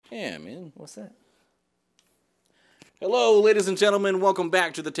Yeah, man. What's that? Hello, ladies and gentlemen. Welcome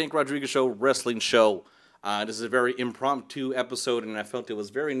back to the Tank Rodriguez Show Wrestling Show. This is a very impromptu episode, and I felt it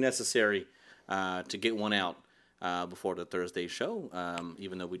was very necessary to get one out before the Thursday show,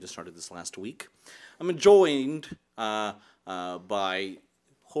 even though we just started this last week. I'm joined by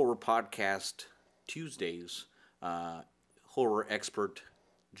Horror Podcast Tuesdays horror expert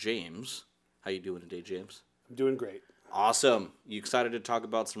James. How you doing today, James? I'm doing great. Awesome. You excited to talk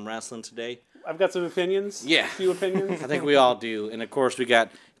about some wrestling today? I've got some opinions. Yeah. A few opinions. I think we all do. And, of course, we got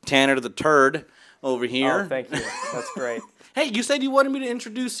Tanner the Turd over here. Oh, thank you. That's great. Hey, you said you wanted me to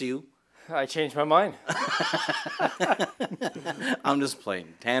introduce you. I changed my mind. I'm just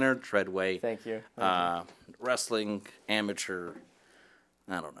playing. Tanner Treadway. Thank you. Wrestling amateur.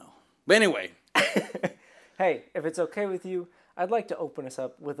 I don't know. But anyway. Hey, if it's okay with you, I'd like to open us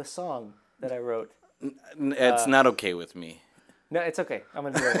up with a song that I wrote. It's not okay with me. No, it's okay. I'm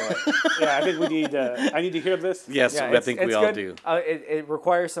going to do it anyway. Yeah, I think we need. I need to hear this. Yes, Yeah, I think we all good. do. It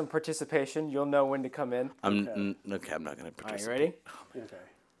requires some participation. You'll know when to come in. I'm not going to All right, you participate. ready? Okay.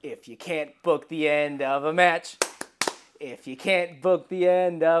 If you can't book the end of a match, if you can't book the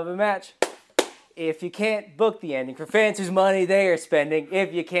end of a match, if you can't book the ending for fans whose money they are spending,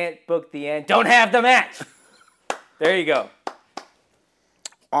 if you can't book the end, don't have the match. There you go.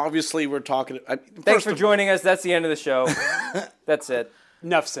 Obviously, we're talking. Thanks for joining us. That's the end of the show. That's it.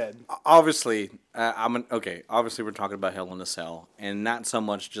 Enough said. Obviously, Obviously, we're talking about Hell in a Cell, and not so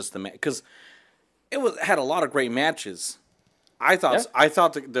much just the match, because it had a lot of great matches. I thought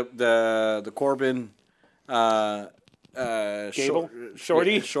the Corbin, Gable?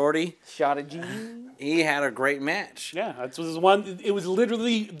 Shorty? Shot of G. he had a great match. Yeah, this was one. It was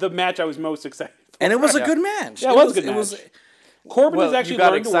literally the match I was most excited for. And it was a good match. Yeah, it was a good match. Corbin has Well, actually you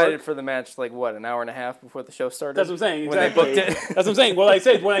got learned to excited work. for the match like what, an hour and a half before the show started? That's what I'm saying. When they Exactly. booked it. That's what I'm saying. Well, I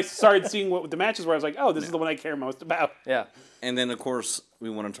said when I started seeing what the matches were, I was like, oh, this is the one I care most about. Yeah. And then, of course, we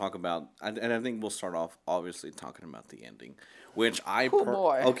want to talk about, and I think we'll start off, obviously, talking about the ending, which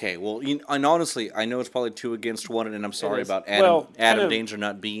boy. Okay, well, and honestly, I know it's probably 2 against 1, and I'm sorry is. about Adam, Well, Adam kind of- Danger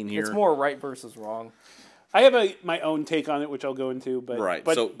not being here. It's more right versus wrong. I have my own take on it, which I'll go into. But Right,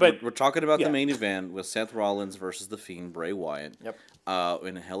 But, so but we're talking about yeah. the main event with Seth Rollins versus The Fiend, Bray Wyatt. Yep.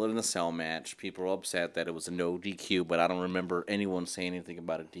 In a Hell in a Cell match. People were upset that it was a no DQ, but I don't remember anyone saying anything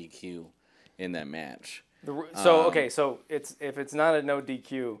about a DQ in that match. So if it's not a no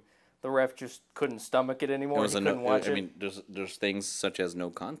DQ, the ref just couldn't stomach it anymore. It was He a couldn't no. watch I it. mean, there's things such as no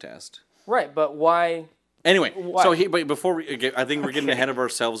contest. Right, but why? Anyway, Why? so but before I think we're getting ahead of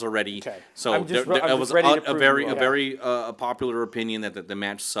ourselves already. Okay. So I'm just it was ready to a prove very you a wrong. very popular opinion that the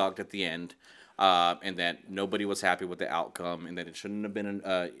match sucked at the end, and that nobody was happy with the outcome, and that it shouldn't have been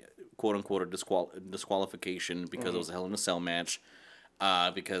a quote unquote a disqualification because it was a Hell in a Cell match,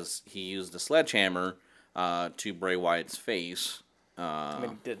 because he used a sledgehammer to Bray Wyatt's face. I mean,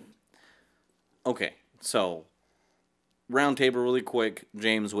 he didn't. Okay, so round table really quick,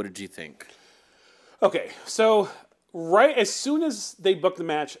 James, what did you think? Okay, so right as soon as they booked the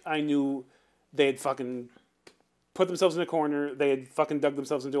match, I knew they had fucking put themselves in a corner. They had fucking dug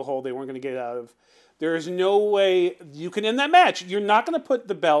themselves into a hole they weren't going to get out of. There is no way you can end that match. You're not going to put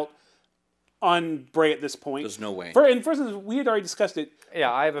the belt on Bray at this point. There's no way. For instance, we had already discussed it.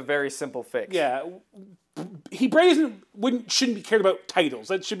 Yeah, I have a very simple fix. Yeah, Bray shouldn't be cared about titles.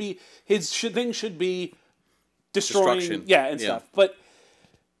 That should be thing should be destroying. Destruction. Yeah, and Yeah. stuff. But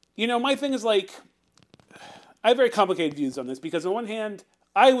my thing is like, I have very complicated views on this because on one hand,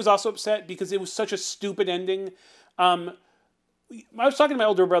 I was also upset because it was such a stupid ending. I was talking to my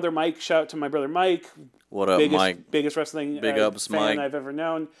older brother Mike. Shout out to my brother Mike. What up, Mike? Biggest wrestling Big ups, fan Mike. I've ever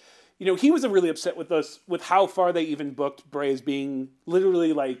known. He was really upset with us with how far they even booked Bray as being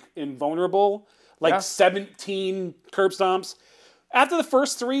literally like invulnerable, like Yeah. 17 curb stomps. After the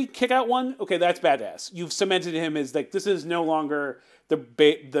first 3, kick out 1. Okay, that's badass. You've cemented him as like this is no longer the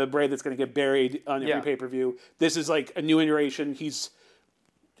Bray that's going to get buried on every Yeah. pay-per-view. This is like a new iteration. He's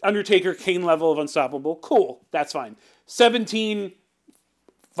Undertaker, Kane level of unstoppable. Cool, that's fine. 17,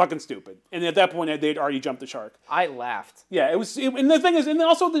 fucking stupid. And at that point, they'd already jumped the shark. I laughed. Yeah, and the thing is, and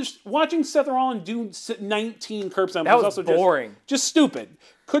also watching Seth Rollins do 19 curb stomps That was also boring. just stupid.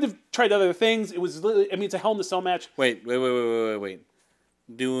 Could have tried other things. It was literally, it's a Hell in a Cell match. Wait.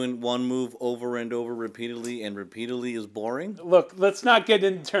 Doing one move over and over repeatedly is boring? Look, let's not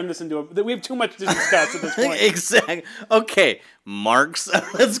turn this into we have too much to discuss at this point. Exactly. Okay, Marks.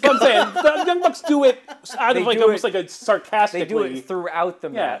 Let's go. I'm saying the Young Bucks do it out of They like do almost it- like a sarcastically. They do it throughout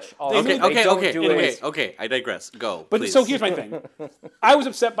the match. They Also. do- They don't do it- Okay. I digress. Go. But please. so here's my thing. I was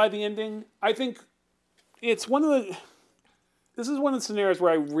upset by the ending. I think it's one of the this is one of the scenarios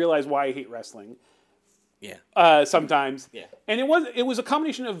where I realize why I hate wrestling. Yeah. Sometimes. Yeah. And it was a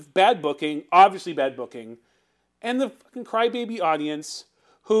combination of bad booking, obviously bad booking, and the fucking crybaby audience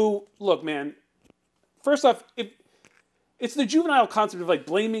who, look, man, first off, it's the juvenile concept of like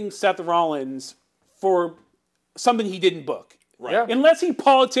blaming Seth Rollins for something he didn't book. Right. Yeah. Unless he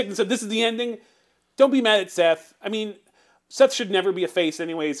politicked and said, this is the ending, don't be mad at Seth. I mean, Seth should never be a face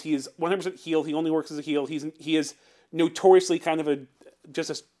anyways. He is 100% heel. He only works as a heel. He is notoriously kind of just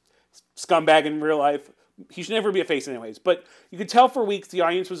a scumbag in real life. He should never be a face anyways. But you could tell for weeks the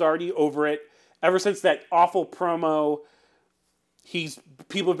audience was already over it. Ever since that awful promo,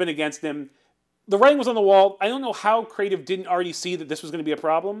 people have been against him. The writing was on the wall. I don't know how creative didn't already see that this was going to be a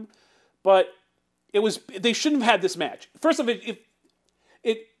problem, but they shouldn't have had this match. First of it,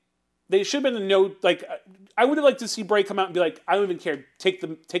 they should have been I would have liked to see Bray come out and be like, I don't even care. Take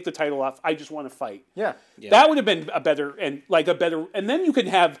the title off. I just want to fight. Yeah. That would have been a better, and then you could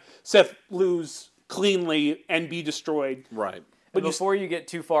have Seth lose cleanly and be destroyed. Right. But before you get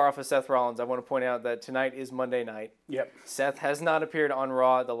too far off of Seth Rollins, I want to point out that tonight is Monday night. Yep. Seth has not appeared on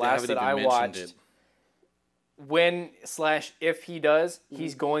Raw. The last that I watched. If he does,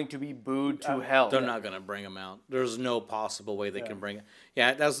 he's going to be booed to hell. They're not gonna bring him out. There's no possible way they can bring it.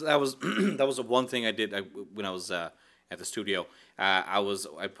 Yeah, that was that was the one thing I did when I was at the studio. I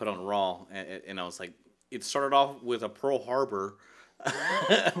put on Raw and I was like, it started off with a Pearl Harbor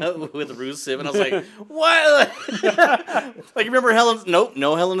with Rusev, and I was like, what? Like, remember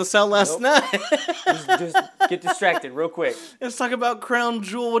no Hell in a Cell last night. just get distracted real quick. Let's talk about Crown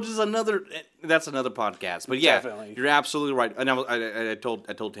Jewel, which is that's another podcast. But yeah, Definitely. You're absolutely right. And I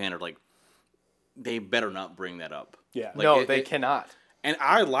told Tanner, like, they better not bring that up. Yeah. Like, No, they cannot. And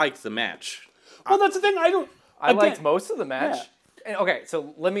I liked the match. Well, that's the thing. I liked most of the match. Yeah. And, okay,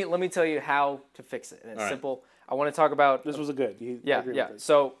 so let me tell you how to fix it. And it's All right. simple. I want to talk about This was a good. Yeah.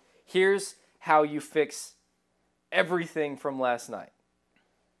 So here's how you fix everything from last night.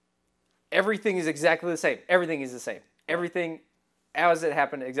 Everything is exactly the same. Everything is the same. Everything as it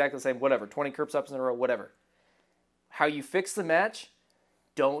happened, exactly the same. Whatever. 20 curb stops in a row. Whatever. How you fix the match?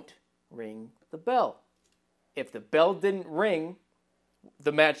 Don't ring the bell. If the bell didn't ring,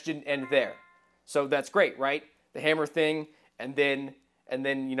 the match didn't end there. So that's great, right? The hammer thing, and then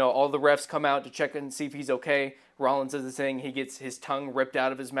all the refs come out to check and see if he's okay. Rollins does the thing. He gets his tongue ripped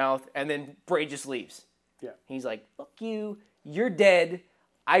out of his mouth, and then Bray just leaves. Yeah. He's like, fuck you. You're dead.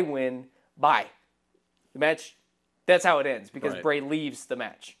 I win. Bye. The match, that's how it ends, because Right. Bray leaves the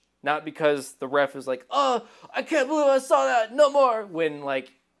match. Not because the ref is like, oh, I can't believe I saw that. No more. When,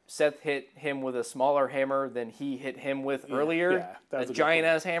 Seth hit him with a smaller hammer than he hit him with earlier. yeah, that was a a good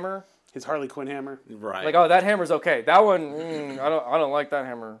giant-ass hammer. His Harley Quinn hammer. Right. Like, oh, that hammer's okay. That one, I don't like that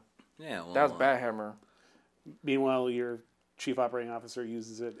hammer. yeah. Well, That was a bad hammer. Meanwhile, your chief operating officer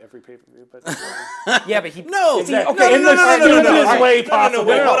uses it every pay-per-view. But Yeah, but he... No. Exactly. No, In no, the no, no, no, no, stupidest no. way No, possible.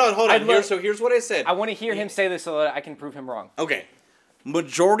 wait, hold on. I'd Here's what I said. I want to hear him say this so that I can prove him wrong. Okay.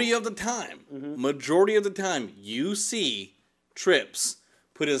 Majority of the time, you see Trips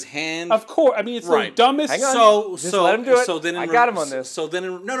put his hand. Of course. I mean, it's Right. the dumbest. Hang on. Just let him do it. So then I got him on this. So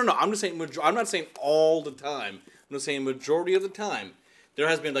then, no. I'm just saying. I'm not saying all the time. I'm just saying majority of the time. There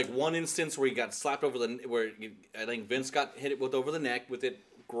has been one instance where he got slapped over I think Vince got hit over the neck with it.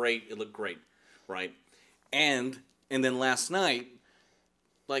 Great, it looked great, right? And then last night,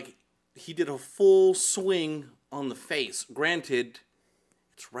 he did a full swing on the face. Granted,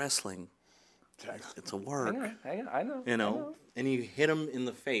 it's wrestling. It's a work. Hang on. I know. You know, and you hit him in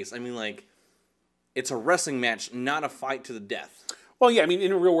the face. I mean, it's a wrestling match, not a fight to the death. Well, yeah. I mean,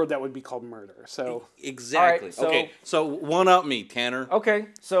 in a real world, that would be called murder. So Exactly. All right, okay, so one up me, Tanner. Okay,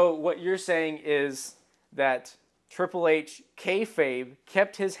 so what you're saying is that Triple H, kayfabe,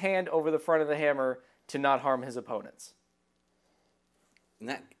 kept his hand over the front of the hammer to not harm his opponents. And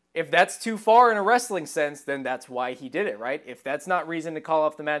that, If that's too far in a wrestling sense, then that's why he did it, right? If that's not reason to call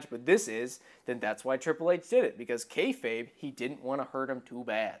off the match, but this is, then that's why Triple H did it. Because kayfabe, he didn't want to hurt him too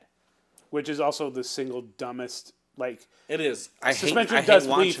bad. which is also the single dumbest. it is. I hate disbelief.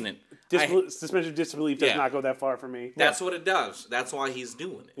 watching it. Suspension of disbelief does Yeah. not go that far for me. That's what it does. That's why he's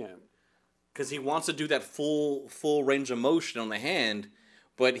doing it. Yeah. Because he wants to do that full range of motion on the hand,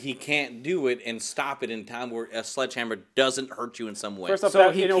 but he can't do it and stop it in time where a sledgehammer doesn't hurt you in some way. First off, So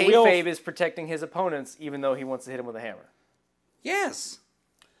that, he in a real kayfabe is protecting his opponents, even though he wants to hit him with a hammer. Yes.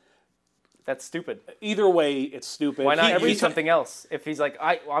 That's stupid. either way, it's stupid. Why not Every do something else? If he's like,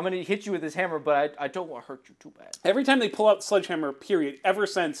 I'm going to hit you with this hammer, but I don't want to hurt you too bad. Every time they pull out Sledgehammer, period, ever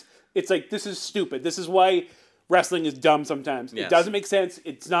since, it's like, this is stupid. This is why wrestling is dumb sometimes. Yes. It doesn't make sense.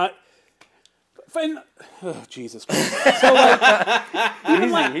 It's not... Oh, Jesus Christ. So,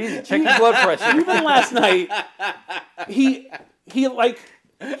 like, Easy. Check your blood pressure. even last night, he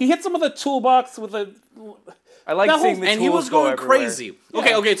hit some of the toolbox with a. I like that whole- seeing the And he tools was go going everywhere. crazy.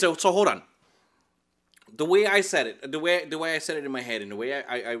 Okay, so hold on. The way I said it, the way I said it in my head, and the way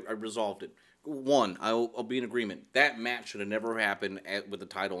I resolved it. One, I'll be in agreement. That match should have never happened with the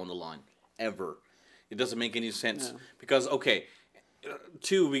title on the line, ever. It doesn't make any sense because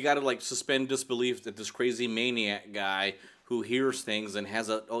two, we got to like suspend disbelief that this crazy maniac guy who hears things and has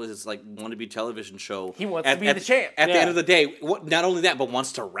this like wannabe television show. He wants to be the champ. At the end of the day, not only that, but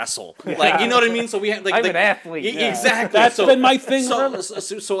wants to wrestle. Like, you know what I mean? So we have like I'm an athlete. Exactly. That's been my thing.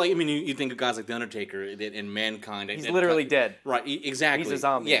 So like, I mean, you think of guys like the Undertaker and Mankind. He's literally dead. Right. Exactly. He's a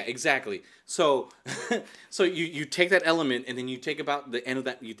zombie. Yeah. Exactly. So, so you take that element and then you take about the end of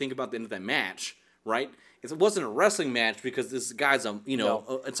that. You think about the end of that match, right? It wasn't a wrestling match because this guy's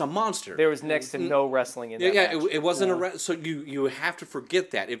it's a monster. There was next to no wrestling in that Yeah, match. it wasn't so you have to forget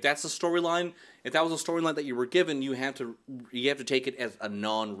that. If that's a storyline, if that was a storyline that you were given, you have to take it as a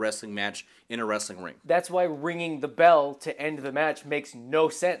non-wrestling match in a wrestling ring. That's why ringing the bell to end the match makes no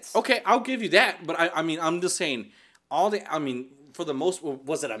sense. Okay, I'll give you that, but I mean, I'm just saying for the most,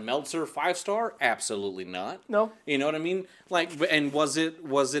 was it a Meltzer 5-star? Absolutely not. No. You know what I mean? Like, and was it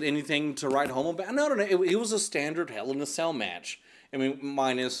anything to write home about? No. It was a standard Hell in a Cell match. I mean,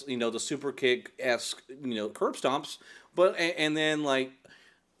 minus the super kick-esque curb stomps, but and then like,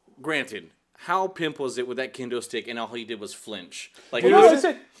 granted, how pimp was it with that kendo stick and all he did was flinch? Like, You know what I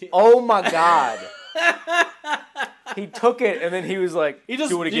said? Oh my god. He took it and then he was like, he just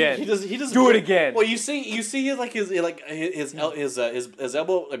do it again. He doesn't do it again. Well, you see his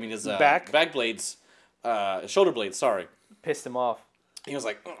elbow. I mean his back blades, shoulder blades. Sorry, Pissed him off. he was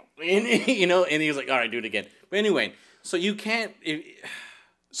like, and he was like, all right, do it again. But anyway, so you can't.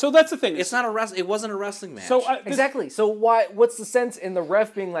 So that's the thing. It's not a wrestling. It wasn't a wrestling match. So Exactly. So what's the sense in the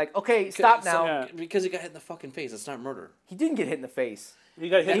ref being like, okay, stop now? because he got hit in the fucking face. It's not murder. He didn't get hit in the face. he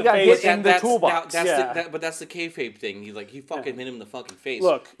got hit He in got the hit face. in the toolbox. But that's the kayfabe thing. He fucking hit him in the fucking face.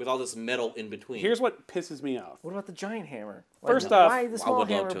 Look. With all this metal in between. Here's what pisses me off. What about the giant hammer? First off, why the I small would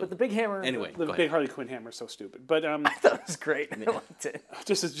love hammer, to. but the big hammer? Anyway, The go big ahead. Harley Quinn hammer is so stupid. But I thought it was great. I liked it.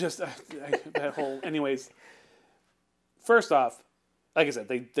 that whole. Anyways, first off, like I said,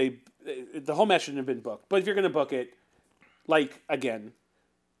 the whole match shouldn't have been booked. But if you're going to book it, like again,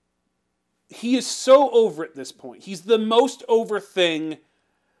 he is so over at this point. He's the most over thing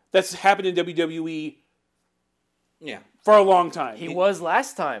that's happened in WWE Yeah. for a long time. He was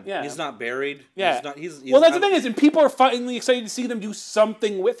last time. yeah. He's not buried. Yeah. He's not, he's well, that's the not- thing is, and people are finally excited to see them do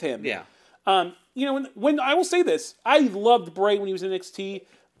something with him. Yeah. When I will say this, I loved Bray when he was in NXT.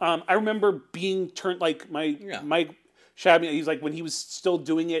 I remember being turned like Mike Shabby. He's like when he was still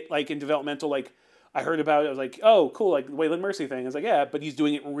doing it like in developmental. Like I heard about it, I was like, oh, cool, like the Waylon Mercy thing. I was like, yeah, but he's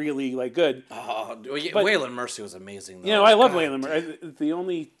doing it really like good. Oh, yeah, But- Waylon Mercy was amazing. Though. I love God. Waylon Mercy. The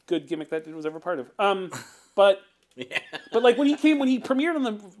only good gimmick that dude was ever part of. But like when he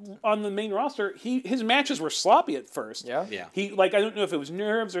premiered on the main roster, his matches were sloppy at first. Yeah? Yeah. He I don't know if it was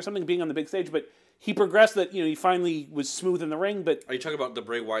nerves or something being on the big stage, but he progressed that he finally was smooth in the ring. But Are you talking about the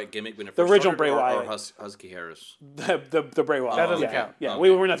Bray Wyatt gimmick when it The first original started, Bray or Wyatt. Husky Harris? the Bray Wyatt That doesn't yeah, count. Yeah, Okay.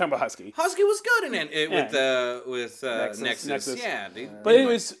 we're not talking about Husky. Husky was good in it with Nexus. Nexus. Yeah, dude. But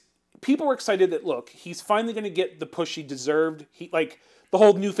anyways, people were excited that look, he's finally going to get the push he deserved. He like the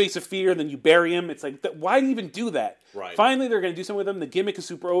whole new face of fear, and then you bury him. It's like, why do you even do that? Right. Finally, they're going to do something with him. The gimmick is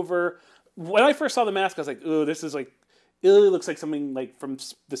super over. When I first saw the mask, I was like, oh, this is like, it really looks like something like from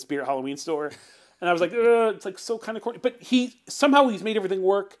the Spirit Halloween store. And I was like, it's like so kind of corny. But he's made everything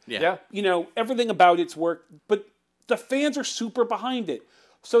work. Yeah. Everything about it's worked. But the fans are super behind it.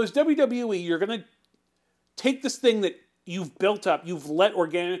 So as WWE, you're going to take this thing that you've built up, you've let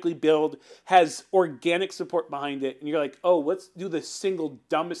organically build, has organic support behind it, and you're like, oh, let's do the single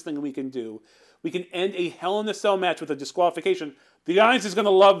dumbest thing we can do. We can end a Hell in a Cell match with a disqualification. The audience is going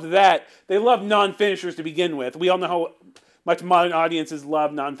to love that. They love non-finishers to begin with. We all know how much modern audiences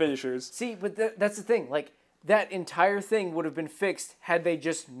love non-finishers. See, but that's the thing. Like, that entire thing would have been fixed had they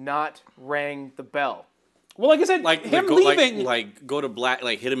just not rang the bell. Well, like I said, him leaving. Like go to black,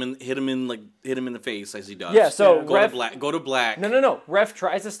 like hit him in the face as he does. Yeah, so go ref- to black. Go to black. No. Ref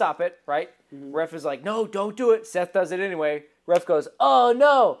tries to stop it, right? Ref is like, no, don't do it. Seth does it anyway. Ref goes, oh,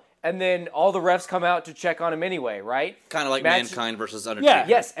 no. And then all the refs come out to check on him anyway, right? Kind of like Match- Mankind versus Undertaker. Yeah.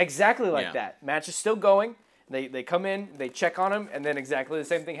 Yes, exactly like Yeah. that. Match is still going. They come in, they check on him, and then exactly the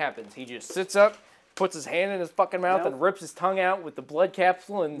same thing happens. He just sits up, puts his hand in his fucking mouth, Yep. and rips his tongue out with the blood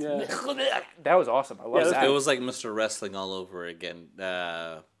capsule, and Yeah. that was awesome. I love Yeah, that. It was like Mr. Wrestling all over again.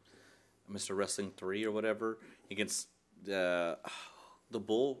 Mr. Wrestling 3 or whatever against the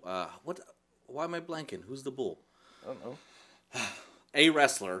Bull. What? Why am I blanking? Who's the Bull? I don't know. A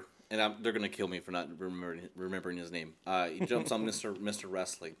wrestler, and they're gonna kill me for not remembering his name. He jumps on Mr.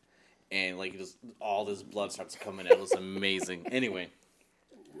 Wrestling, and like just all this blood starts coming out. It was amazing. Anyway,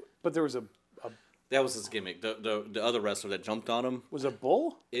 But there was a that was his gimmick. The other wrestler that jumped on him. was a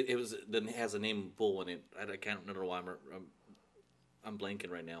bull. It has a name Bull in it. I can't remember why I'm blanking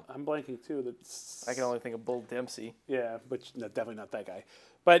right now. I'm blanking too. That's I can only think of Bull Dempsey. yeah, but definitely not that guy.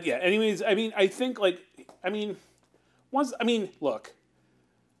 But yeah, anyways, I mean, I think look,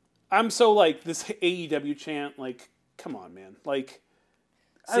 I'm so like this AEW chant. Like, come on, man. Like,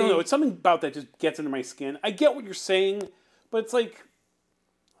 I don't See- know. It's something about that just gets under my skin. I get what you're saying, but it's like,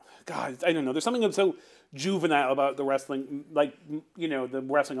 God, I don't know. There's something so juvenile about the wrestling, like the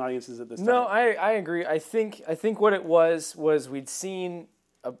wrestling audiences at this time. No, I agree. I think what it was we'd seen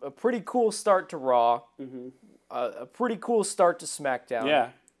a pretty cool start to Raw, a pretty cool start to SmackDown. Yeah.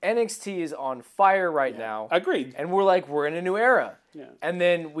 NXT is on fire right now, Agreed. and we're in a new era. Yeah. And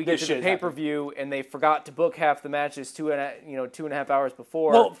then we get This to the shit pay happened. per view, and they forgot to book half the matches 2.5 hours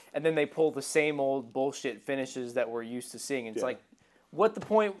before, Well- and then they pull the same old bullshit finishes that we're used to seeing. And it's Yeah. like, what's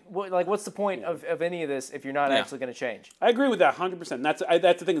the point of any of this if you're not Yeah. actually going to change? I agree with that 100%. That's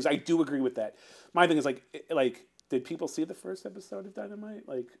the thing is I do agree with that. My thing is like did people see the first episode of Dynamite?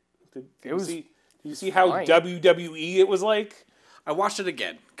 Like did was you see how fine. WWE it was like? I watched it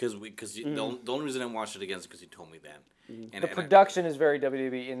again because the only reason I watched it again is because you told me that. And The production is very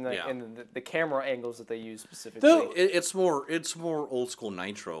WWE in the Yeah. in the camera angles that they use specifically. it's more old school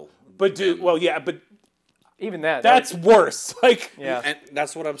Nitro. But but Even that. that's worse. Like yeah, And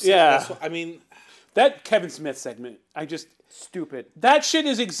that's what I'm saying. Yeah. That's what, I mean, that Kevin Smith segment, stupid. that shit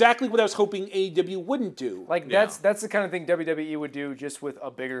is exactly what I was hoping AEW wouldn't do. Like that's the kind of thing WWE would do just with a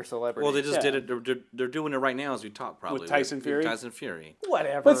bigger celebrity. well, they just Yeah. did it. They're doing it right now as we talk, probably Tyson Fury? Tyson Fury.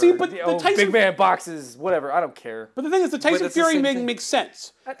 whatever. But see, but the Tyson- big man boxes, whatever. I don't care. But the thing is, the Tyson that's the Fury same thing thing. makes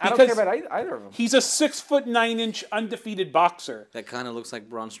sense. I don't care about either of them. He's a 6'9" undefeated boxer. That kind of looks like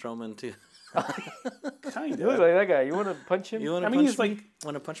Braun Strowman too. Kind You look of. like that guy. You want to punch him? You want to I mean, punch he's me? like-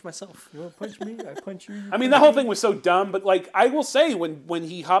 Want to punch myself? You want to punch me? I punch you. I mean, that whole thing was so dumb. But like, I will say, when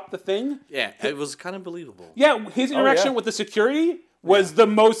he hopped the thing, Yeah, it was kind of believable. yeah, his interaction yeah. with the security was the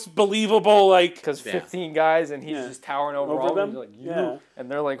most believable. Like, Because Yeah. 15 guys and he's Yeah. just towering over Over all of them. them? He's like, you. Yeah.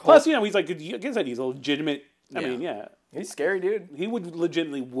 And they're like, plus, he's like, like I said, he's a legitimate. I Yeah. mean, yeah, he's scary, dude. he would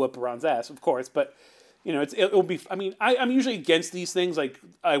legitimately whoop Ron's ass, of course. But it'll be. I mean, I'm usually against these things. Like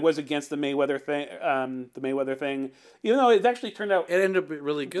I was against the Mayweather thing. Even though it actually turned out. It ended up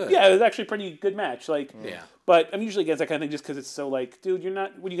really good. Yeah, it was actually a pretty good match. Like, Yeah. But I'm usually against that kind of thing just because it's so like, dude, you're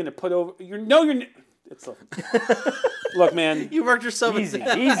not. What are you gonna put over? You're. It's so, look, man. You worked yourself Easy,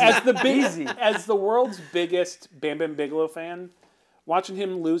 into easy. As as the world's biggest Bam Bam Bigelow fan, watching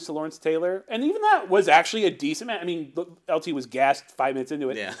him lose to Lawrence Taylor, and even that was actually a decent match. I mean, LT was gassed 5 minutes into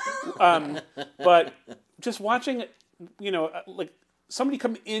it. Yeah. But just watching, like somebody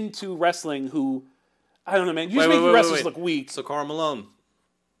come into wrestling who, I don't know, man. You just make wrestlers look weak. So Karl Malone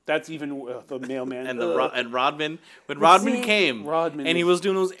That's even the mailman. and and Rodman when Rodman see, came Rodman and he was- was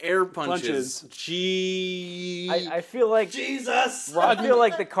doing those air punches. Punches. Gee. I feel like Jesus. I feel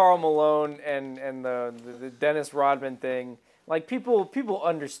like the Karl Malone and the Dennis Rodman thing. Like people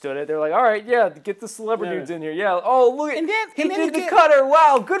understood it. They're like, all right, yeah, get the celebrity dudes in here. Yeah. Oh, look, And then- he and then did you the get- cutter.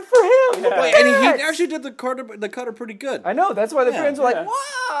 Wow, good for him. Look Wait, at and he that. actually did the cutter pretty good. I know. That's why the Yeah, fans were like, yeah.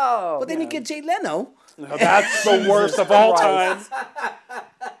 wow. But then you get Jay Leno. Now, that's the worst of all time. Christ.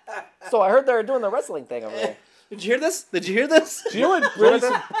 So I heard they were doing the wrestling thing over there. Did you hear this? Did you hear this? Do you know what really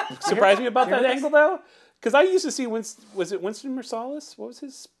surprised me about that angle though? Because I used to see was it Winston Marsalis? What was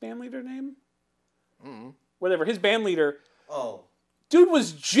his band leader name? Whatever his band leader. Oh. Dude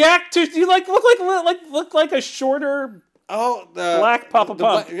was jacked. He looked like a shorter. Oh, the Black Papa the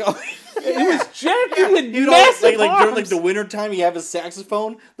Pump. He He was jacked. He had You know, massive like during arms. the winter time, you have his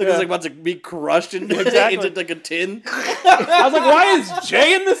saxophone. Like Yeah. it's like about to be crushed into, Exactly. into like a tin. I was like, why is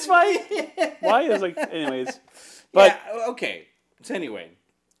Jay in this fight? Why is like, anyways. But Yeah, okay. So anyway,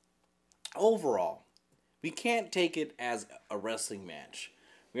 overall, we can't take it as a wrestling match.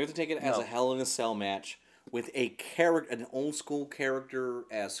 We have to take it as a Hell in a Cell match with an old school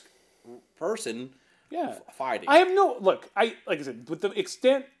character-esque person yeah, fighting. I have no look. Like I said, with the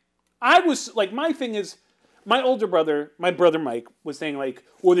extent, I was like, my thing is, my older brother, my brother Mike, was saying like,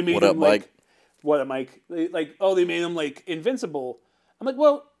 well, they made What him up, like, Mike? what up, Mike? Like, oh, they made him like invincible. I'm like,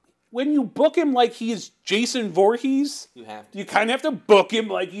 well, when you book him like he is Jason Voorhees, You have to. you kind of have to book him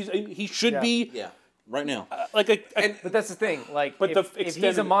like he should Yeah. be. Yeah. right now. But that's the thing. Like, But if he's a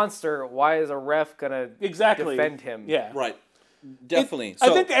extended- monster, why is a ref gonna Exactly. defend him? Yeah. Right. Definitely. I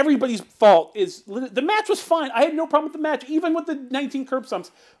think everybody's fault is the match was fine. I had no problem with the match, even with the 19 curb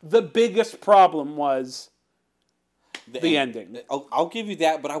stomps. The biggest problem was the ending. I'll give you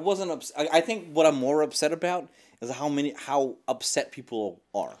that, but I wasn't upset. I think what I'm more upset about is how upset people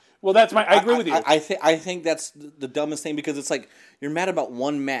are. Well, that's I agree with you. I think that's the dumbest thing, because it's like you're mad about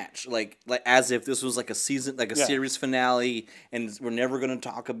one match, like as if this was like a season, like a series finale, and we're never gonna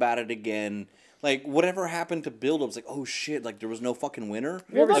talk about it again. Like, whatever happened to build-ups? Like, oh shit! Like, there was no fucking winner.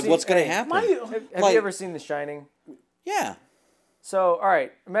 you ever Like, seen- what's gonna hey, happen? Have Like- you ever seen The Shining? Yeah. So, all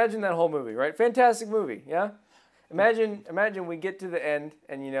right, imagine that whole movie, right? Fantastic movie, yeah? Imagine we get to the end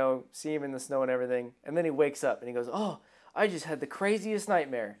and, see him in the snow and everything, and then he wakes up and he goes, oh, I just had the craziest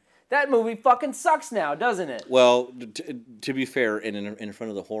nightmare. That movie fucking sucks now, doesn't it? Well, to be fair, and in front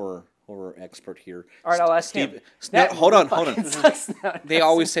of the horror expert here. All right, I'll ask him. No, That hold movie on. fucking sucks now. They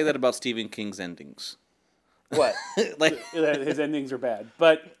always say that about Stephen King's endings. What? Like, His endings are bad,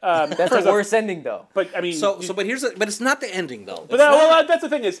 but That's the worst ending, though. But I mean, but it's not the ending though. but that's the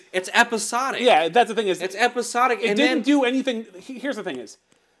thing is, It's episodic. yeah, that's the thing is, It's episodic. it didn't do anything. Here's the thing is,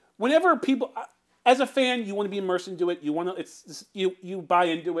 whenever people, as a fan, you want to be immersed into it. You want to, you buy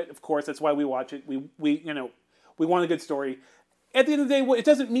into it. Of course, that's why we watch it. We want a good story. At the end of the day, it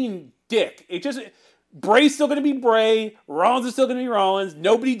doesn't mean dick. It just Bray's still going to be Bray. Rollins is still going to be Rollins.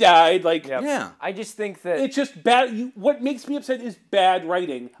 Nobody died. Like, Yep. Yeah. I just think that it's just bad. What makes me upset is bad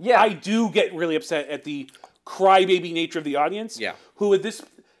writing. Yeah. I do get really upset at the crybaby nature of the audience. Yeah. Who with this,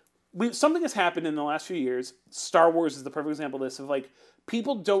 something has happened in the last few years. Star Wars is the perfect example of this. Of like,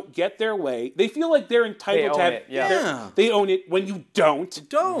 people don't get their way. They feel like they're entitled They to own have. it, yeah. Yeah. They own it when you don't.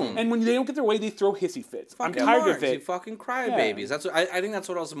 Don't. And when they don't get their way, they throw hissy fits. I'm Fucking tired Marks, of You it. fucking crybabies. That's what, I think that's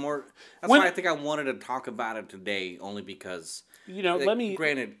what I was more. That's When- why I think I wanted to talk about it today, only because. Like, let me.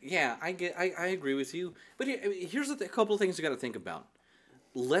 Granted, yeah, I agree with you, but here's a couple of things you got to think about.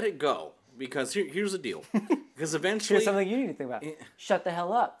 Let it go, because here's the deal. Because eventually, here's something you need to think about. Shut the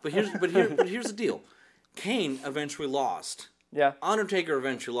hell up. but here's the deal. Kane eventually lost. Yeah. Undertaker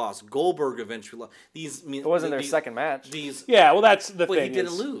eventually lost. Goldberg eventually lost. It wasn't their second match. Yeah, well, that's the But thing. he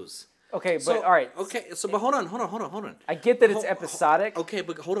didn't is- lose. Okay, but So, all right. Okay, so but hold on. I get that it's episodic, Okay,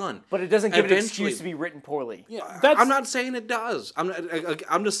 but hold on. but it doesn't give it an Eventually- excuse to be written poorly. That's, I'm not saying it does.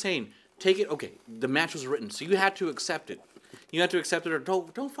 I'm just saying take it. Okay, the match was written, so you had to accept it. You had to accept it, or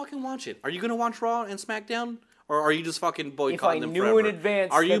don't fucking watch it. Are you gonna watch Raw and SmackDown, or are you just fucking boycotting them knew forever? in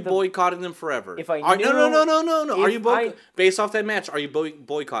advance Are you that the- boycotting them forever? If I Are- knew- no. Are if you based off that match? Are you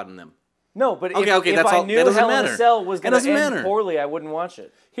boycotting them? No, but Okay, if that's I all- knew that doesn't Hell in a matter. Cell was That going to doesn't end matter. poorly, I wouldn't watch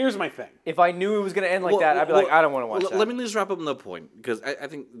it. here's my thing. If I knew it was going to end like that, I'd be like, I don't want to watch that. Let me just wrap up on the point, because I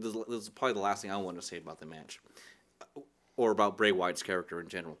think this is probably the last thing I want to say about the match, or about Bray Wyatt's character in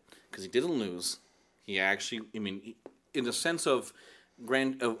general, because he didn't lose. He actually, in the sense of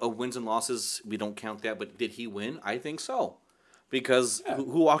of wins and losses, we don't count that. But did he win? I think so, because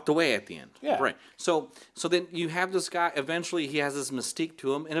who walked away at the end? Yeah. Right. So then you have this guy. Eventually, he has this mystique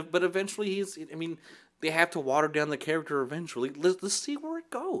to him, but eventually he's. They have to water down the character eventually. Let's see where it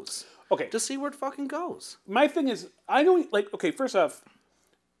goes. Okay. Just see where it fucking goes. My thing is, I don't like. Okay, first off,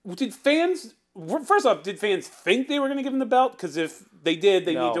 did fans think they were going to give him the belt? Because if they did,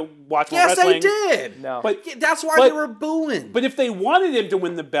 they No. need to watch more Yes, wrestling. they did. No. But Yeah, that's why But- they were booing. But if they wanted him to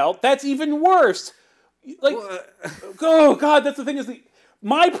win the belt, that's even worse. Like, oh god, that's the thing.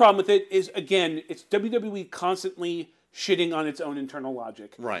 My problem with it is, again, it's WWE constantly shitting on its own internal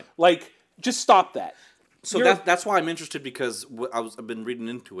logic. Right. Like, just stop that. So that's why I'm interested, because I've been reading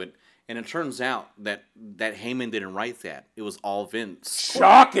into it, and it turns out that Heyman didn't write that. It was all Vince.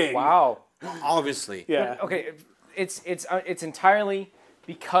 Shocking. Wow. Obviously. Yeah. Okay, it's entirely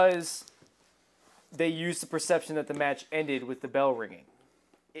because they used the perception that the match ended with the bell ringing.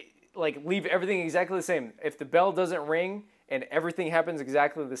 Leave everything exactly the same. If the bell doesn't ring and everything happens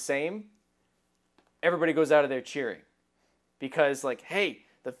exactly the same, everybody goes out of there cheering. Because, hey,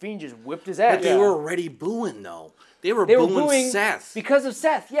 the Fiend just whipped his ass. But they were already booing, though. They were They were booing booing Seth. because of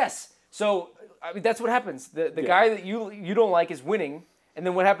Seth, yes. So, that's what happens. The guy that you don't like is winning, and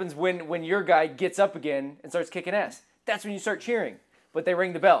then what happens when your guy gets up again and starts kicking ass? That's when you start cheering. But they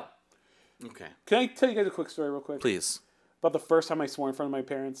ring the bell. Okay. Can I tell you guys a quick story real quick? Please. About the first time I swore in front of my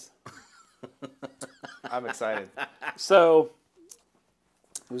parents. I'm excited. So,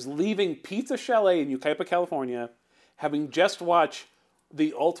 I was leaving Pizza Chalet in Yucaipa, California, having just watched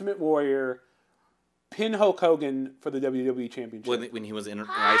The Ultimate Warrior pin Hulk Hogan for the WWE Championship when he was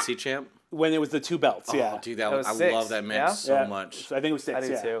IC champ. when it was the 2 belts. Yeah, Oh, dude, That was I 6, love that match yeah? so Yeah. much. So I think it was 6. I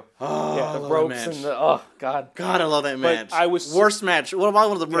do yeah. too. Oh, Yeah. I love that Ropes match. and the God. God, I love that match. I was- worst match. Well, not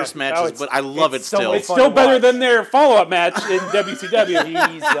one of the worst Yeah, no, matches, it's- but I love it it's so still. much It's fun still to better watch. than their follow-up match in WCW.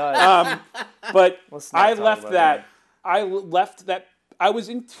 Jesus. But Let's not I talk left about that. I left that. I was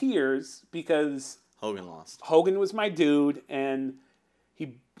in tears because Hogan lost. Hogan was my dude, and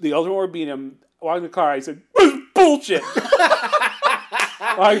the Ultimate Warrior beat him. Walking in the car, I said, "This is bullshit."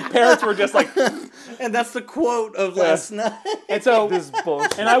 My parents were just like, And that's the quote of last night. and so, This is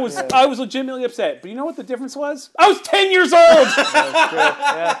bullshit. and I was legitimately upset. But you know what the difference was? I was 10 years old.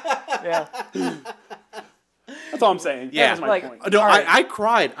 Yeah. That's all I'm saying. Yeah. That was my Like- point. No, All right. I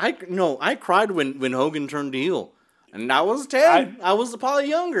cried. I cried when Hogan turned heel, and I was 10. I was probably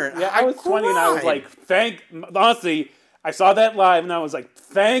younger. Yeah, I was 20, and I was cried. like, honestly, I saw that live, and I was like,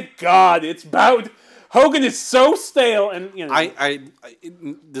 thank God, it's about Hogan is so stale, and you know.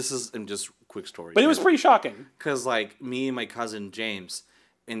 This is just quick story. But it was pretty shocking. because like me and my cousin James,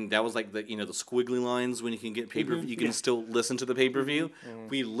 and that was like the the squiggly lines when you can get you can still listen to the pay-per-view.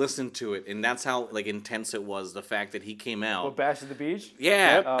 We listened to it, and that's how like intense it was. The fact that he came out. Well, Bash at the Beach?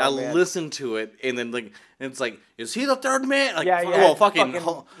 Yeah, Yep. I Oh, man. listened to it, and then like it's like, is he the third man? Like, Yeah, yeah. well, fucking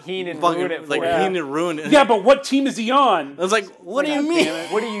Heenan fucking, ruined it for like you. Heenan ruined it. Yeah, but what team is he on? I was like, what do you God mean? damn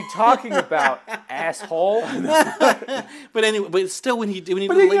it. What are you talking about, asshole? But anyway, but still, when he did the you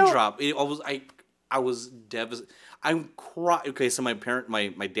leg know- drop, I was devastated. I cried. Okay, so my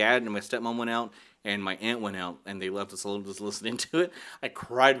dad and my stepmom went out, and my aunt went out, and they left us alone just listening to it. I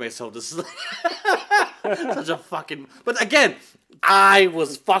cried myself to sleep. Such a fucking. But again, I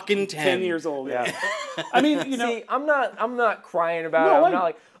was fucking 10 years old. Yeah. I mean, you know, See, I'm not crying about No, it. I'm I- not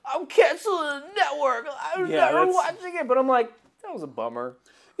like, I'm canceling the network. I'm Yeah, never that's- watching it. But I'm like, that was a bummer.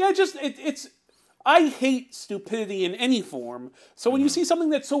 yeah, just it's. I hate stupidity in any form. So when you see something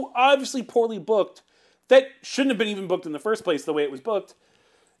that's so obviously poorly booked, that shouldn't have been even booked in the first place, the way it was booked.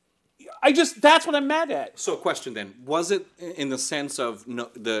 That's what I'm mad at. So, question then: was it in the sense of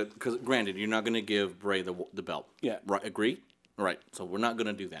because granted, you're not going to give Bray the belt. Yeah. Right. Agree. Right. So we're not going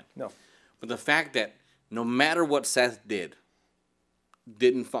to do that. No. But the fact that no matter what Seth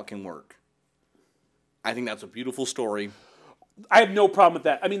didn't fucking work. I think that's a beautiful story. I have no problem with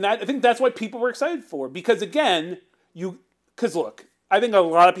that. I mean, I think that's what people were excited for. Because again, because look, I think a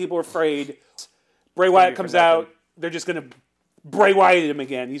lot of people are afraid Bray Wyatt comes out, they're just going to Bray Wyatt him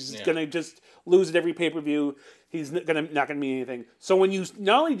again. He's just going to just lose at every pay-per-view. He's not going to mean anything. So when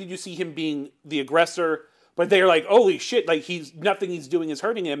not only did you see him being the aggressor, but they're like, holy shit, like nothing he's doing is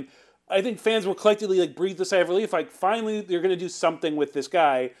hurting him. I think fans will collectively like breathe a sigh of relief. Like finally, they're going to do something with this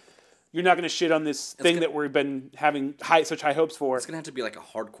guy. You're not going to shit on this thing that we've been having such high hopes for. It's gonna have to be like a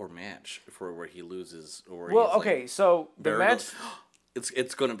hardcore match for where he loses or. Well, he's, okay, like, so the buried match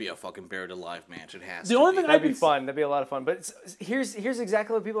It's gonna be a fucking buried alive match. It has. The to only be. thing that'd be fun. That'd be a lot of fun. But here's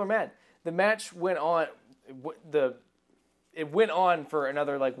exactly what people are mad. The match went on. It went on for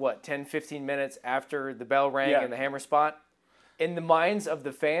another 10, 15 minutes after the bell rang Yeah. and the hammer spot. In the minds of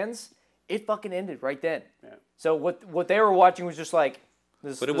the fans, it fucking ended right then. Yeah. So what they were watching was just like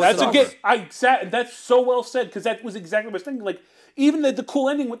this. But it this was is That's over. over. I sat. That's so well said because that was exactly what I was thinking. Like even the cool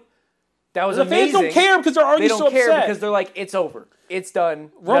ending with That was the amazing. fans don't care because they're already They don't so care upset. because they're like, it's over. It's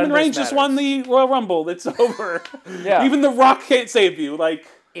done. Roman None of this Reigns just won matters. the Royal Rumble. It's over. Yeah. Even The Rock can't save you. Like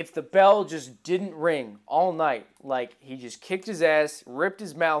If the bell just didn't ring all night, like he just kicked his ass, ripped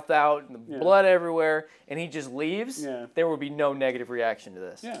his mouth out, and the blood everywhere, and he just leaves, Yeah. there would be no negative reaction to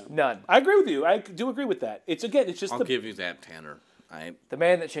this. Yeah. None. I agree with you. I do agree with that. It's just I'll give you that, Tanner. The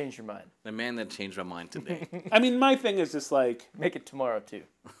man that changed your mind. The man that changed my mind today. I mean, my thing is just like Make it tomorrow too.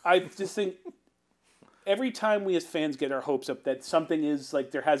 I just think every time we as fans get our hopes up that something is like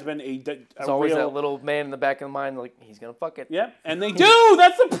there has been a There's always real, that little man in the back of the mind, like he's gonna fuck it. yeah, and they do.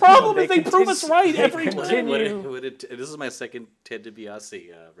 That's the problem. They is they prove us continue- right they every continue. time. This is my second Ted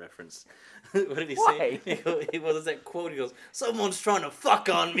DiBiase reference. What did he Why? say? He was that quote. He goes, "Someone's trying to fuck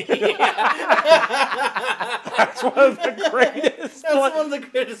on me." That's one of the greatest. That's one of the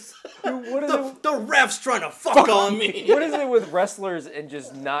greatest. What is it? The ref's trying to fuck on me. What is it with wrestlers and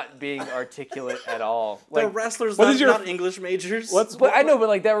just not being articulate at all? The Like, wrestlers what not, is your- not English majors. but I know, but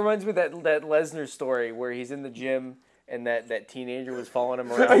like that reminds me of that Lesnar story where he's in the gym and that teenager was following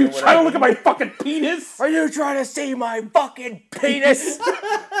him around. Are you or trying to whatever. look at my fucking penis? Are you trying to see my fucking penis?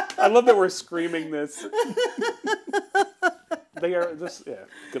 I love that we're screaming this. They are this. Yeah,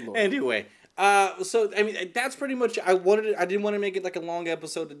 good lord. Anyway, so I mean that's pretty much. I didn't want to make it like a long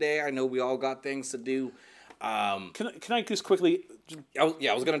episode today. I know we all got things to do. Can I just quickly?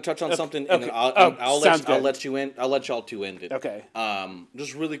 I was gonna touch on something, and okay. then I'll, Oh, I'll sounds let good. let you in. I'll let y'all two end it. Okay.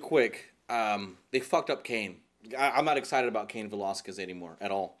 Just really quick. They fucked up Kane. I'm not excited about Kane Velasquez anymore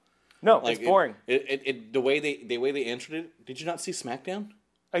at all. No, Like it's boring. The way they entered it. Did you not see SmackDown?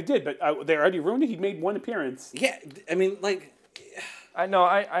 I did, but they already ruined it. He made one appearance. Yeah, I mean, like, I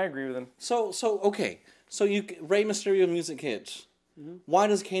agree with him. so okay. So Rey Mysterio music hits. Why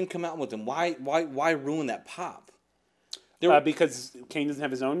does Kane come out with him? Why ruin that pop? Because Kane doesn't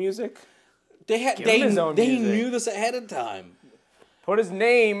have his own music. They had Give him his own they music. knew this ahead of time. Put his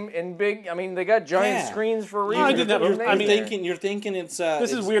name in big. I mean, they got giant Yeah. screens for a reason. I didn't have- Put his I name mean, there. You're thinking it's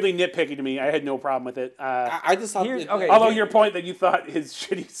This is weirdly nitpicky to me. I had no problem with it. I just thought. Okay. Although your point that you thought his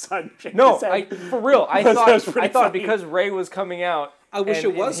shitty son. No, his head- for real. I That was thought pretty funny. because Ray was coming out. I wish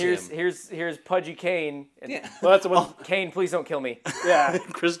it was here's, him. Here's Pudgy Kane. And Yeah. Well, that's the one. Kane, please don't kill me. Yeah.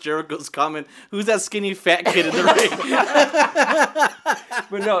 Chris Jericho's comment. Who's that skinny fat kid in the ring?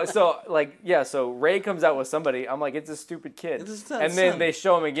 But no, so Ray comes out with somebody. I'm like, it's a stupid kid. It's not And then son. they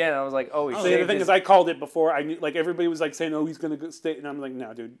show him again. And I was like, oh, he The shaved thing his- is, I called it before. I knew, like, everybody was like saying, "Oh, he's gonna go stay," and I'm like,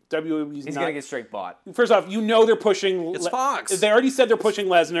 "No, dude, WWE's he's not." gonna get straight bought. First off, you know they're pushing. It's Fox. They already said they're pushing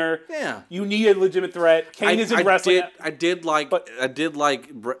Lesnar. Yeah. You need a legitimate threat. Kane isn't wrestling. I did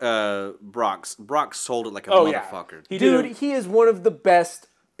like Brock's. Brock sold it like a Oh yeah, motherfucker. he Dude, did. he is one of the best.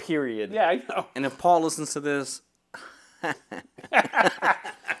 Period. Yeah, I know. And if Paul listens to this,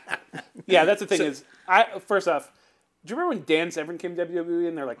 Yeah, that's the thing is, first off, do you remember when Dan Severn came to WWE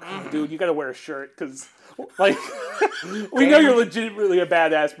and they're like, oh, dude, you got to wear a shirt because, like, we know you're legitimately a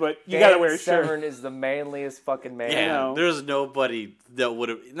badass, but you got to wear a shirt. Severn is the manliest fucking man. yeah, know. there's nobody that would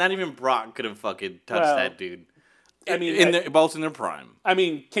have. Not even Brock could have fucking touched Well, that dude. I mean, Both in their prime. I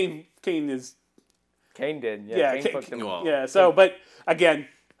mean, Kane is Kane did. Yeah, yeah, Kane fucked him. well, yeah. So, but again,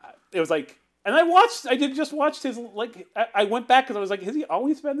 it was like, and I did just watch his like. I went back because I was like, has he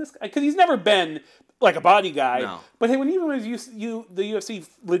always been this guy? Because he's never been like a body guy. No. But when he was the UFC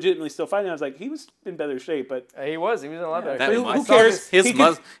legitimately still fighting, I was like, he was in better shape. But He was in a lot better. That shape. who must- cares? His He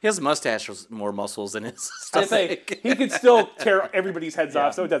could- his mustache was more muscles than his I stomach. say he could still tear everybody's heads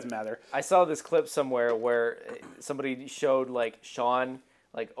off, so it doesn't matter. I saw this clip somewhere where somebody showed like Shawn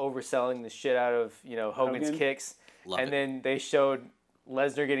like overselling the shit out of Hogan's Hogan? kicks, Love and it. then they showed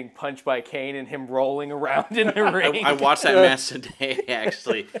Lesnar getting punched by Kane and him rolling around in the ring. I watched that match today,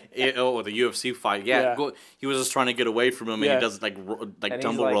 actually. The UFC fight. Yeah, Yeah. he was just trying to get away from him, and Yeah. he does like and he's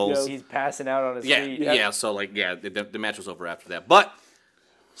tumble like, rolls. he's passing out on his Yeah, feet. yeah. So the match was over after that. But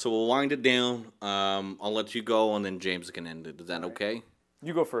so we'll wind it down. I'll let you go, and then James can end it. Is that okay?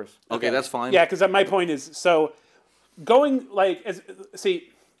 You go first. Okay, that's fine. Yeah, because my point is, so going like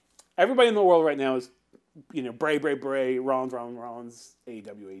everybody in the world right now is, Bray, Rollins,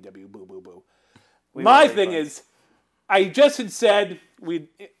 AEW, boo, boo, boo. My love thing it, is, I just had said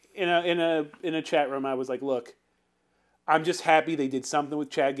in a chat room, I was like, look, I'm just happy they did something with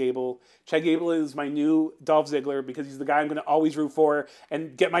Chad Gable. Chad Gable is my new Dolph Ziggler because he's the guy I'm going to always root for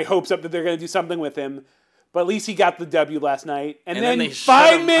and get my hopes up that they're going to do something with him. But at least he got the W last night. And then then they shut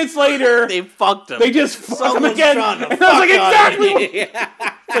 5 him. minutes later, They fucked him. they just fuck him Someone's again. trying to And I was like, fuck out of exactly. me.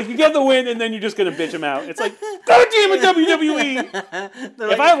 It's like you get the win, and then you're just gonna bitch him out. It's like, God damn it,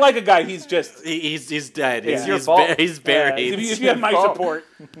 WWE! If I like a guy, he's just He's dead. It's your He's fault. he's buried. if you have my fault. support.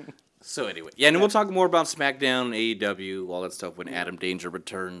 So anyway, yeah, and we'll talk more about SmackDown, AEW, all that stuff when Adam Danger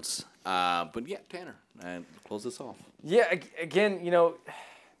returns. But yeah, Tanner, close this off. Yeah, again,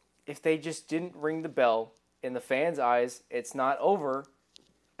 if they just didn't ring the bell in the fans' eyes, it's not over.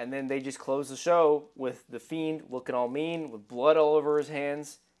 And then they just close the show with The Fiend looking all mean, with blood all over his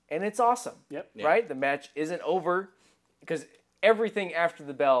hands. And it's awesome. Yep. Yeah. Right? The match isn't over. Because everything after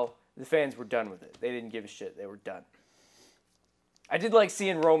the bell, the fans were done with it. They didn't give a shit. They were done. I did like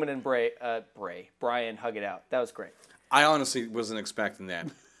seeing Roman and Brian hug it out. That was great. I honestly wasn't expecting that.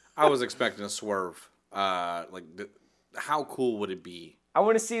 I was expecting a swerve. How cool would it be I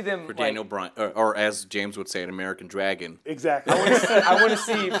want to see them. for Daniel Bryan, or as James would say, an American Dragon? Exactly. I want to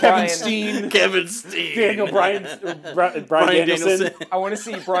see Kevin Brian. Steen, Kevin Steen, Daniel Bryan, Brian Bryan Danielson. I want to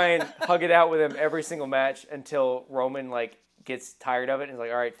see Brian hug it out with him every single match until Roman gets tired of it and is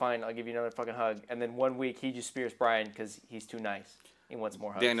like, all right, fine, I'll give you another fucking hug. And then 1 week he just spears Brian because he's too nice. He wants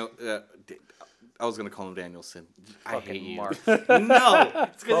more hugs. Daniel. I was gonna call him Danielson. I hate Fucking you. Mark. No,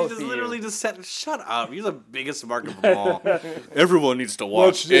 it's because Both he just of you. literally just said, "Shut up." You're the biggest market of them all. Everyone needs to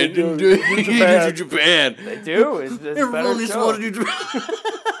watch Watch New Japan. Japan. They do. It's a better Everyone needs to show. watch New Japan.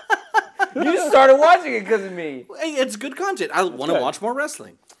 You just started watching it because of me. Hey, it's good content. I want to good. watch more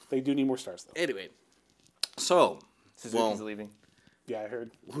wrestling. They do need more stars, though. Anyway, so Suzuki's leaving. Yeah, I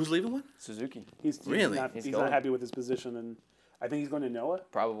heard. who's leaving? What? Suzuki. He's Really? not, He's he's going. not happy with his position, and I think he's going to Noah.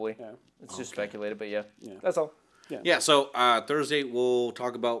 Probably. Yeah. It's just speculated, but yeah. Yeah. That's all. Yeah, so Thursday we'll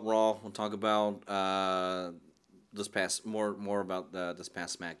talk about Raw. We'll talk about this past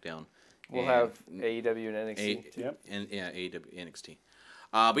SmackDown. We'll have AEW and NXT. Yep. And AEW NXT.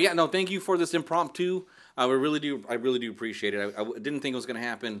 But yeah, no, thank you for this impromptu. I really do appreciate it. I didn't think it was going to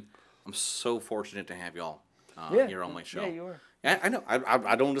happen. I'm so fortunate to have y'all here on my show. Yeah, you are. I know.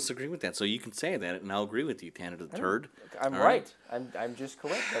 I don't disagree with that. So you can say that, and I'll agree with you, Tanner the Turd. I'm All right. I'm just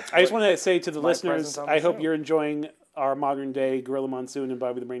correct. That's I just want to say to the my listeners, presence on the I hope show. you're enjoying our modern day Gorilla Monsoon and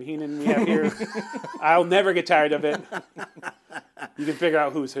Bobby the Brain Heenan we have here. I'll never get tired of it. You can figure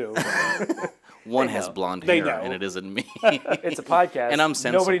out who's who. One has blonde They hair, know. and it isn't me. It's a podcast. And I'm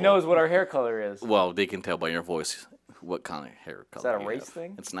sensible. Nobody knows what our hair color is. Well, they can tell by your voice what kind of hair color. that a you race have.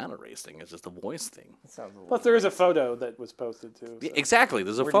 thing? It's not a race thing. It's just a voice thing. That sounds a little. Plus, there is a photo that was posted too. So. Yeah, exactly.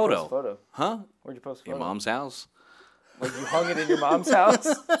 There's a Where'd you photo. post the photo? Huh? Where'd you post the Your photo? mom's house. Like you hung it in your mom's house?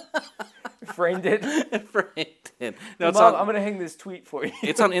 Framed it? No, it's Mom, on, I'm going to hang this tweet for you.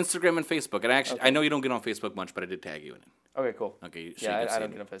 it's on Instagram and Facebook. And actually, I know you don't get on Facebook much, but I did tag you in it. Okay, cool. Okay, Yeah, you can I see don't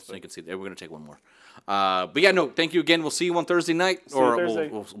it. get on Facebook. So you can see it. We're going to take one more. But yeah, no, thank you again. We'll see you on Thursday night. See you or Thursday.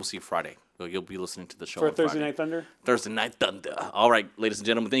 we'll see you Friday. So you'll be listening to the show For on Thursday Friday. Night Thunder. Thursday Night Thunder. All right, ladies and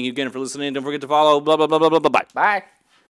gentlemen, thank you again for listening. Don't forget to follow. Blah, blah, blah, blah, blah, blah. Bye. Bye.